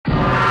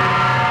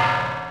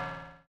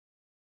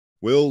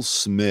Will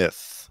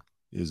Smith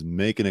is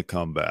making a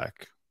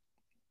comeback,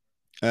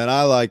 and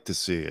I like to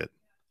see it.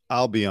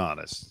 I'll be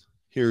honest.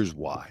 Here's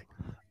why.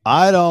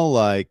 I don't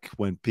like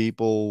when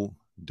people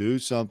do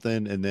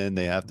something and then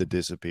they have to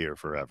disappear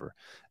forever.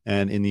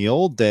 And in the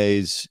old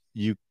days,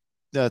 you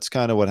that's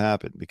kind of what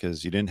happened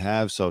because you didn't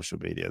have social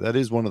media. That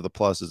is one of the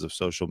pluses of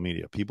social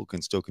media. People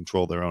can still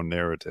control their own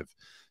narrative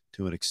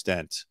to an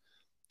extent,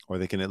 or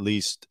they can at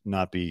least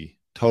not be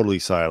totally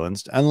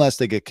silenced unless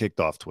they get kicked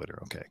off Twitter.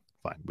 Okay,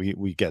 fine.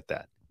 We get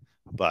that.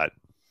 But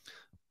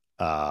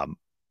um,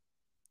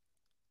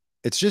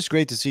 it's just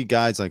great to see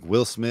guys like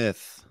Will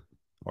Smith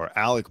or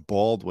Alec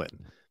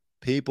Baldwin.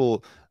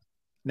 People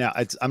now,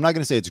 I'm not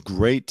going to say it's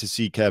great to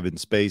see Kevin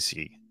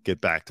Spacey get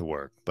back to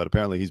work, but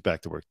apparently he's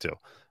back to work too.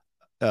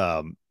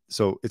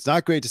 So it's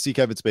not great to see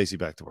Kevin Spacey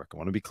back to work. I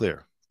want to be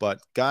clear.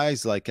 But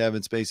guys like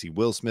Kevin Spacey,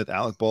 Will Smith,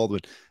 Alec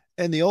Baldwin,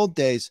 in the old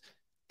days,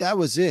 that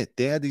was it.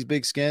 They had these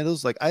big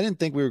scandals. Like, I didn't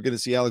think we were going to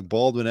see Alec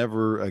Baldwin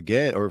ever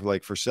again, or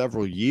like for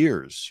several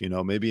years. You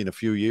know, maybe in a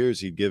few years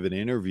he'd give an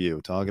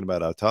interview talking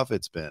about how tough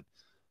it's been.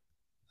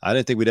 I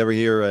didn't think we'd ever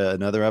hear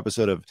another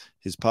episode of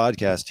his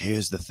podcast.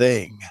 Here's the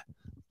thing.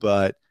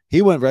 But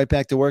he went right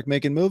back to work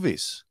making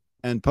movies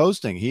and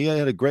posting. He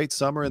had a great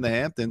summer in the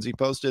Hamptons. He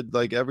posted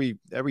like every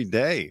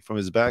day from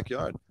his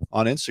backyard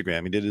on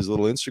Instagram. He did his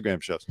little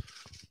Instagram shows.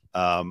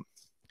 Um,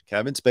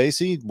 Kevin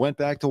Spacey went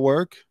back to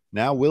work.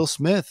 Now Will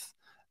Smith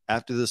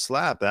after the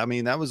slap. I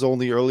mean, that was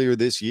only earlier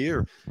this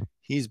year.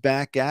 He's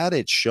back at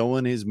it,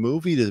 showing his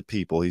movie to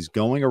people. He's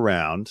going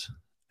around,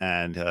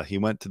 and he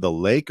went to the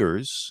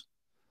Lakers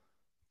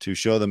to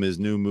show them his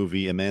new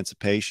movie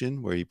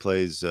Emancipation, where he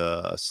plays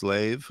a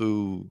slave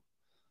who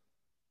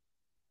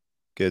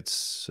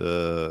gets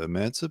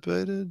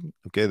emancipated.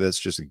 Okay, that's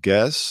just a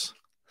guess.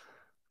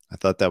 I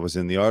thought that was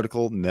in the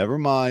article. Never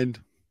mind.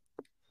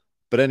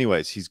 But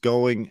anyways, he's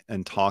going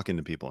and talking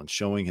to people and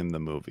showing him the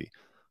movie.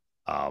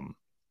 Um,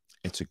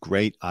 it's a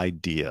great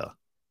idea.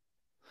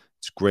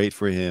 It's great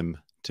for him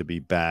to be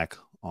back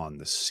on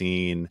the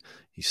scene.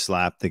 He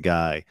slapped the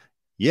guy.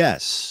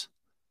 Yes,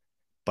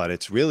 but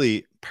it's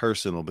really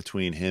personal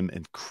between him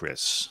and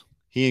Chris.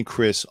 He and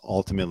Chris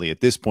ultimately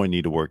at this point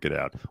need to work it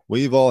out.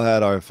 We've all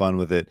had our fun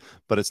with it,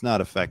 but it's not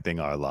affecting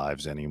our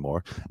lives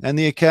anymore. And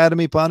the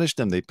Academy punished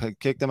him. They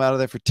kicked him out of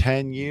there for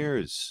 10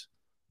 years.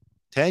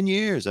 10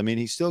 years. I mean,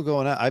 he's still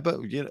going out. I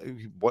bet you know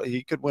what,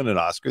 he could win an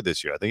Oscar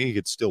this year. I think he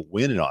could still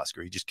win an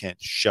Oscar. He just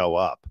can't show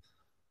up.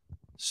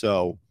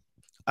 So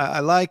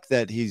I like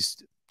that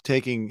he's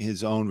taking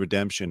his own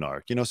redemption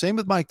arc. You know, same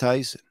with Mike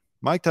Tyson.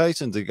 Mike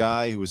Tyson's a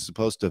guy who was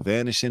supposed to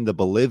vanish into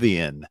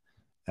Bolivian,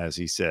 as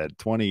he said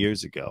 20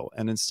 years ago.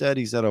 And instead,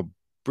 he's had a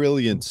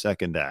brilliant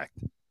second act.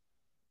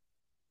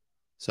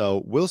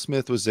 So Will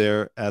Smith was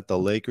there at the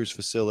Lakers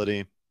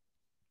facility.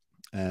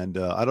 And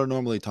I don't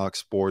normally talk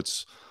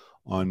sports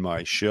on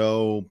my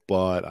show,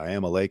 but I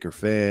am a Laker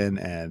fan.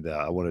 And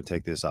I want to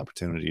take this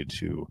opportunity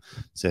to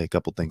say a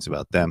couple things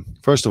about them.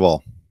 First of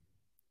all,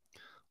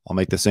 I'll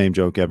make the same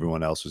joke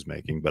everyone else was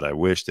making, but I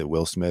wish that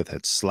Will Smith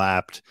had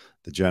slapped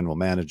the general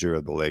manager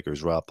of the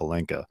Lakers, Rob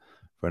Pelinka,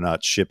 for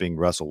not shipping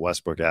Russell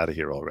Westbrook out of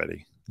here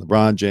already.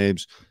 LeBron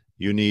James,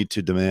 you need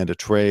to demand a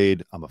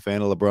trade. I'm a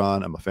fan of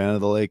LeBron. I'm a fan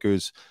of the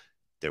Lakers.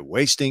 They're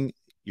wasting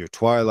your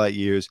twilight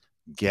years.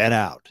 Get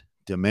out.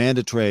 Demand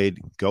a trade.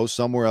 Go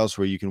somewhere else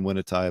where you can win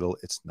a title.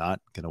 It's not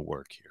going to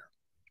work here.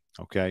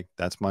 Okay?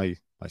 That's my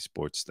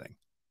sports thing.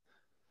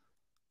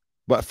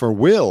 But for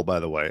Will, by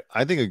the way,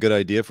 I think a good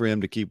idea for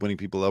him to keep winning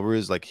people over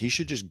is like he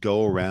should just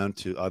go around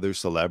to other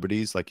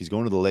celebrities. Like he's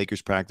going to the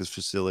Lakers practice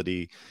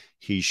facility.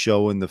 He's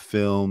showing the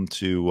film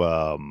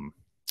to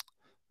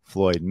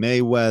Floyd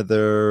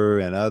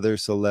Mayweather and other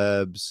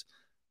celebs.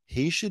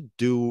 He should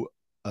do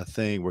a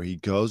thing where he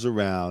goes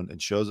around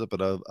and shows up at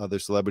other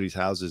celebrities'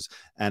 houses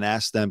and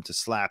asks them to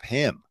slap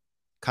him.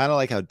 Kind of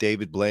like how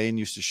David Blaine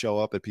used to show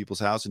up at people's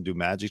house and do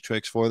magic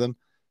tricks for them.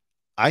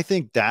 I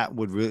think that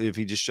would really, if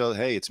he just showed,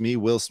 hey, it's me,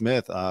 Will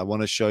Smith. I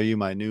want to show you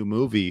my new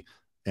movie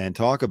and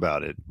talk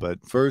about it.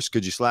 But first,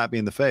 could you slap me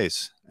in the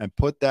face and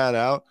put that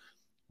out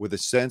with a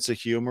sense of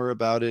humor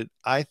about it?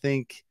 I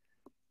think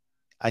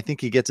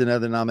he gets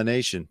another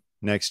nomination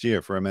next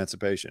year for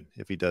Emancipation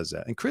if he does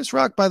that. And Chris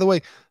Rock, by the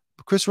way,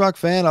 Chris Rock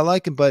fan, I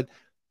like him, but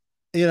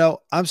you know,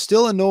 I'm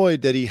still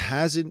annoyed that he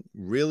hasn't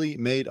really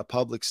made a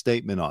public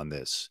statement on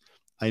this.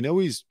 I know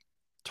he's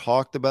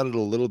talked about it a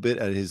little bit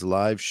at his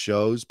live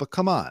shows, but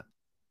come on.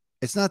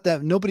 It's not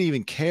that nobody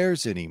even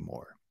cares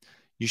anymore.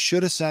 You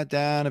should have sat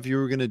down if you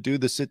were going to do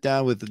the sit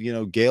down with, you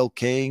know, Gail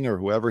King or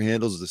whoever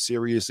handles the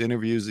serious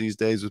interviews these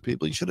days with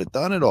people. You should have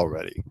done it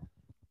already.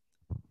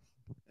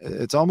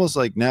 It's almost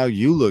like now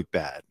you look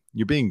bad.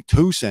 You're being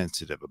too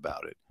sensitive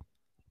about it.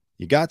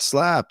 You got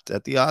slapped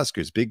at the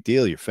Oscars. Big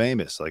deal. You're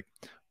famous. Like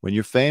when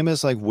you're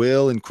famous, like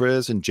Will and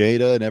Chris and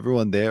Jada and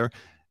everyone there,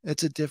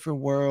 it's a different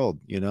world,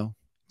 you know?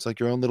 It's like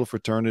your own little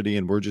fraternity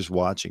and we're just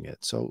watching it.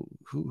 So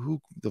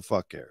who the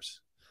fuck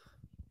cares?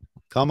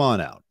 Come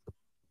on out.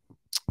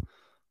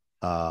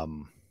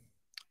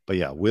 But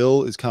yeah,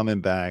 Will is coming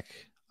back.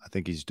 I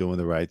think he's doing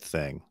the right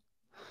thing.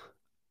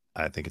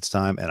 I think it's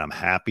time, and I'm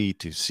happy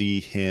to see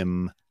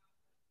him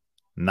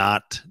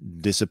not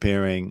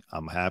disappearing.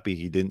 I'm happy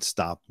he didn't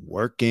stop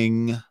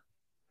working.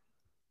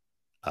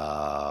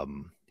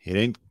 He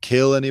didn't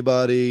kill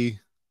anybody.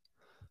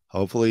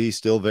 Hopefully he's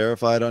still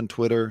verified on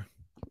Twitter.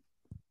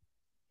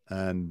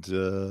 And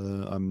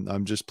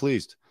I'm just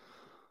pleased.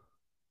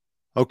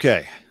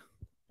 Okay.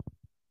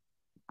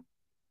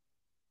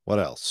 What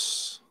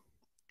else?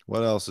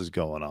 What else is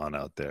going on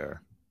out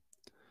there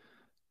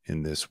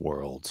in this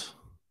world?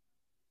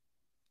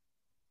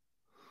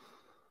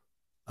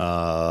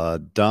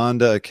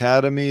 Donda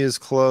Academy is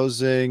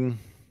closing.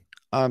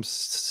 I'm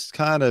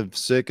kind of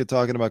sick of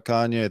talking about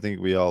Kanye. I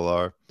think we all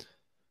are.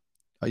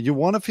 You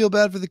want to feel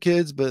bad for the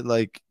kids, but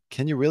like,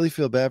 can you really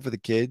feel bad for the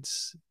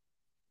kids?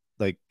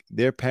 Like,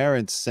 their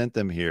parents sent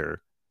them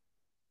here.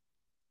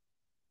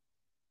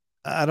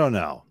 I don't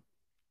know.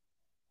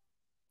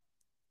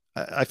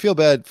 I feel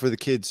bad for the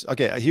kids.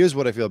 Okay, here's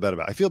what I feel bad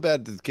about. I feel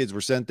bad that the kids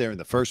were sent there in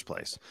the first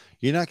place.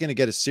 You're not going to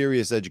get a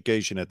serious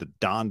education at the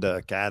Donda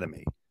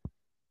Academy.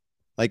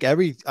 Like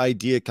every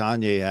idea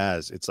Kanye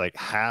has, it's like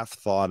half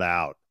thought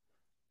out.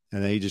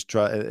 And then he just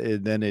try,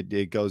 and then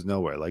it goes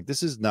nowhere. Like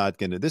this is not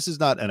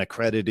an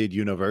accredited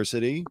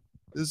university.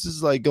 This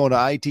is like going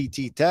to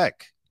ITT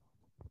Tech.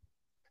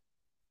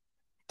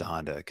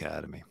 Donda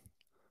Academy.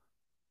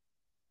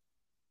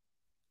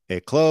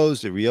 It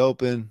closed, it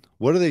reopened.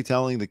 What are they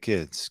telling the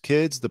kids?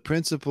 Kids, the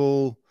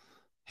principal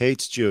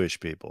hates Jewish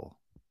people.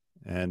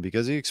 And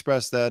because he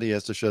expressed that, he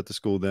has to shut the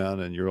school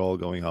down, and you're all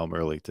going home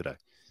early today.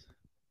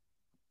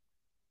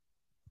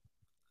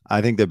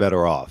 I think they're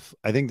better off.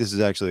 I think this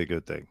is actually a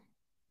good thing.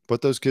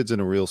 Put those kids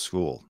in a real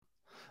school.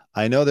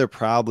 I know they're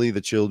probably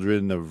the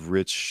children of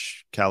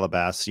rich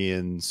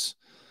Calabassians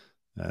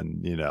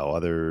and, you know,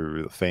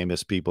 other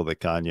famous people that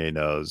Kanye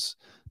knows.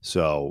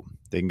 So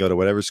they can go to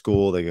whatever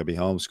school. They're going to be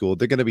homeschooled.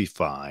 They're going to be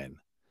fine.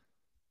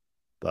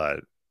 But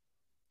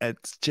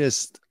it's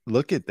just,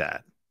 look at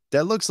that.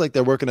 That looks like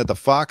they're working at the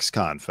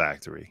Foxconn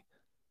factory.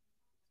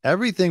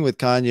 Everything with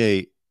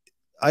Kanye,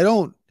 I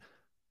don't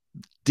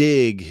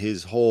dig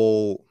his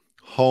whole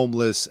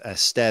homeless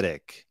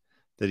aesthetic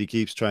that he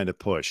keeps trying to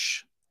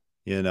push.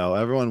 You know,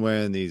 everyone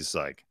wearing these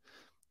like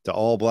the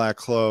all black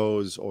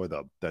clothes or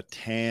the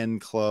tan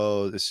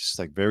clothes. It's just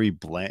like very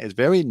bland. It's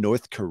very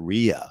North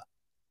Korea.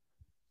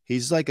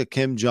 He's like a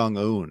Kim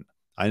Jong-un.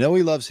 I know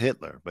he loves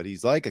Hitler, but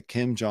he's like a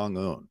Kim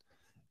Jong-un.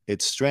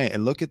 It's strange.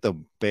 And look at the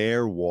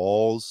bare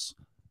walls.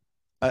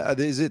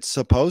 Is it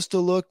supposed to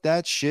look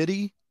that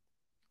shitty?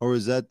 Or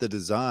is that the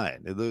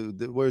design?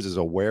 Where is this,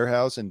 a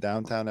warehouse in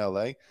downtown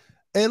LA?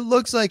 It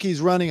looks like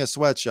he's running a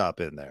sweatshop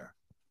in there.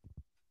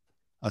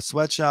 A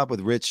sweatshop with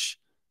rich,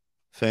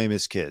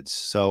 famous kids.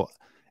 So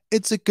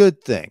it's a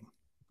good thing.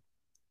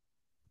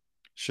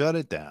 Shut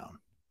it down.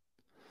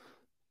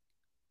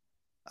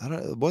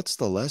 What's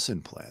the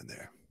lesson plan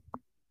there?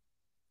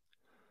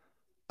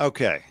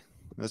 Okay,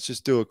 let's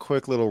just do a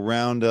quick little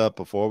roundup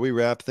before we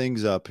wrap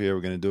things up here.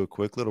 We're going to do a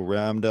quick little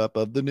roundup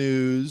of the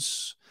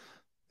news.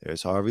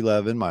 There's Harvey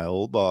Levin, my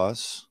old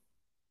boss.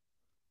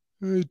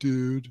 Hey,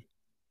 dude.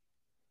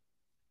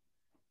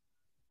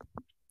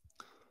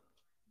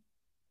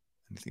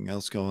 Anything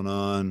else going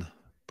on?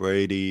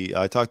 Brady.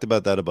 I talked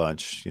about that a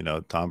bunch. You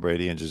know, Tom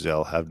Brady and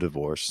Gisele have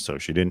divorced. So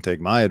she didn't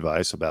take my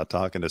advice about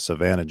talking to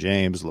Savannah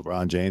James,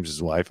 LeBron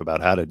James's wife,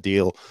 about how to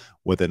deal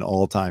with an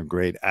all-time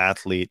great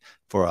athlete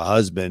for a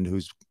husband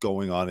who's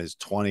going on his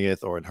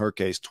 20th, or in her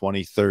case,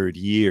 23rd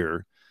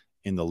year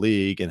in the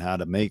league, and how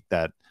to make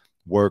that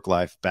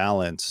work-life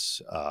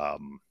balance a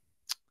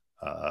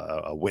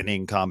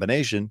winning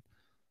combination.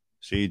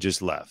 She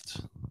just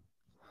left.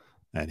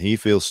 And he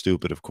feels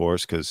stupid, of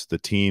course, because the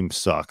team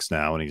sucks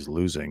now and he's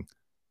losing.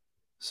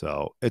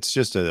 So it's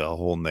just a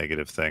whole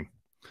negative thing.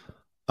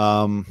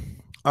 All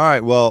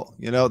right. Well,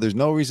 you know, there's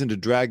no reason to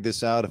drag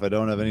this out if I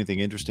don't have anything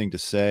interesting to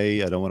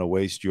say. I don't want to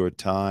waste your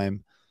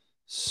time.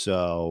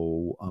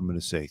 So I'm going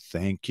to say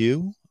thank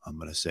you. I'm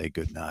going to say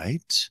good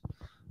night.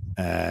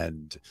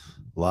 And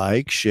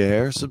like,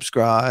 share,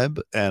 subscribe.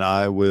 And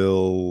I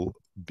will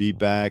be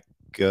back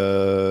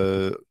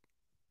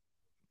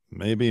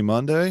maybe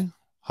Monday.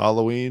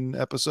 Halloween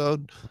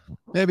episode,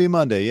 maybe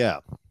Monday. Yeah.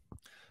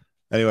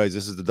 Anyways,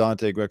 this is the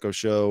Dante Greco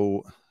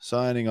Show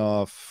signing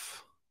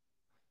off.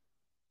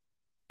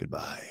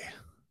 Goodbye.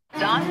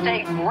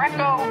 Dante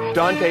Greco.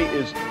 Dante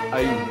is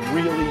a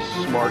really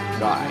smart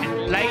guy.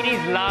 Ladies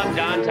love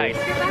Dante.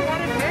 Because I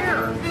want it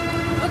there.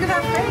 Look at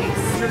that face.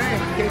 What's your name?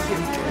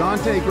 Casey.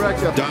 Dante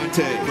Greco.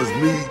 Dante was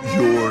me,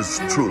 yours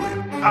truly.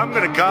 I'm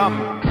gonna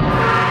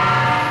come.